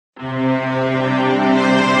A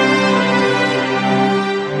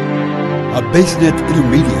BaseNet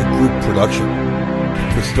Intermedia Group production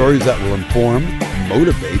for stories that will inform,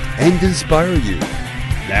 motivate, and inspire you.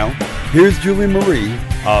 Now, here's Julie Moree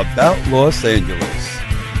about Los Angeles.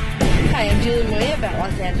 Hi, I'm Julie Moree about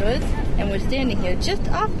Los Angeles, and we're standing here just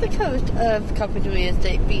off the coast of Carpinteria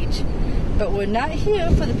State Beach. But we're not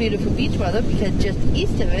here for the beautiful beach weather because just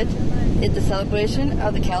east of it is the celebration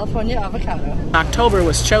of the California Avocado. October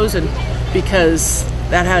was chosen because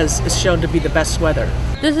that is shown to be the best weather.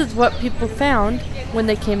 This is what people found when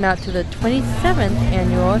they came out to the 27th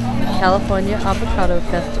annual California Avocado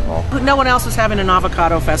Festival. No one else is having an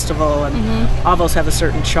avocado festival, and avos have a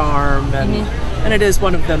certain charm, and it is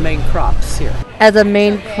one of the main crops here. As a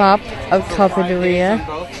main crop of Carpinteria,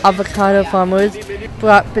 avocado farmers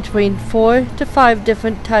brought between 4 to 5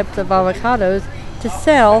 different types of avocados to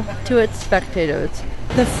sell to its spectators.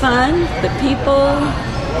 The fun, the people,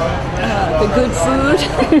 the good food,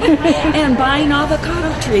 and buying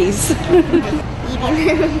avocado trees.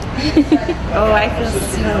 Oh, I feel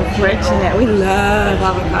so fortunate. We love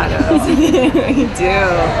avocados. We do.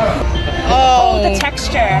 Oh, the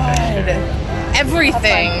texture.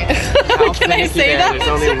 Everything. Can I say that? There's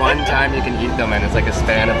only one time you can eat them, and it's like a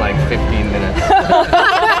span of like 15 minutes.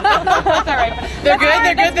 They're good,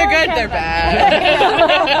 they're bad.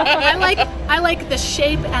 I like the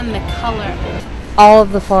shape and the color. All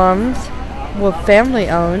of the farms were family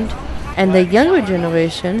owned, and the younger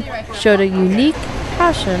generation showed a unique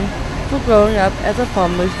passion for growing up as a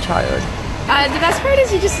farmer's child. The best part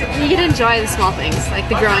is you get to enjoy the small things, like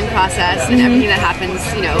the growing process and everything that happens,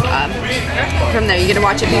 from there. You get to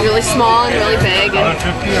watch it be really small and really big, and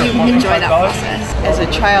you enjoy that process. As a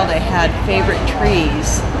child, I had favorite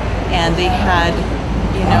trees, and they had,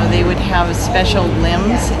 they would have special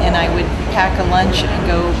limbs, and I would pack a lunch and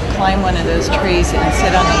go climb one of those trees and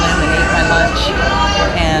sit on the limb and eat my lunch.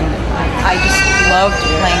 And I just loved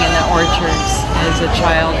playing in the orchards as a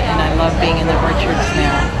child, and I love being in the orchards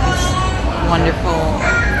now. It's a wonderful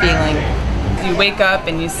feeling. You wake up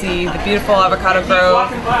and you see the beautiful avocado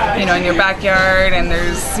grove, in your backyard, and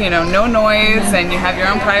there's, no noise, and you have your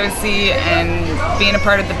own privacy, and being a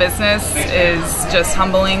part of the business is just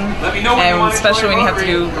humbling, and especially when you have to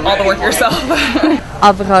do all the work yourself.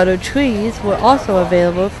 Avocado trees were also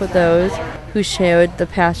available for those who shared the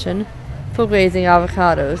passion for raising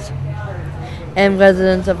avocados, and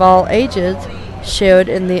residents of all ages shared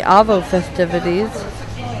in the Avo festivities,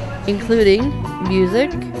 including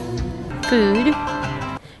music, food,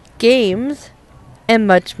 games, and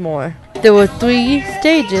much more. There were 3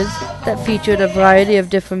 stages that featured a variety of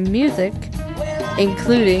different music,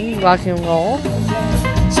 including rock and roll,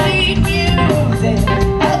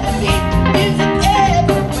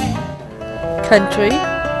 country,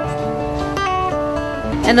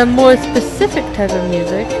 and a more specific type of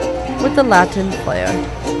music with a Latin flair.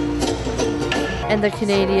 And the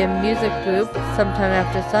Canadian music group, sometime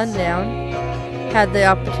after sundown, had the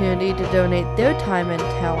opportunity to donate their time and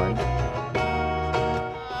talent.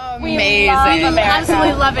 Amazing. We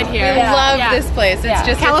absolutely love it here. We love this place. It's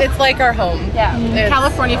just, it's like our home. Yeah.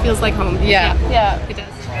 California feels like home. Yeah. It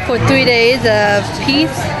does. For 3 days of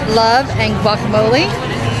peace, love, and guacamole,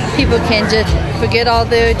 people can just forget all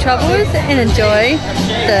their troubles and enjoy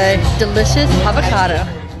the delicious avocado.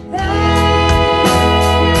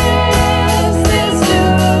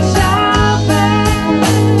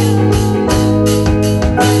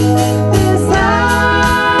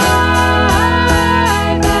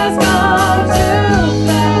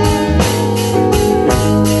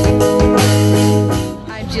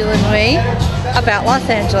 About Los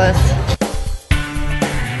Angeles.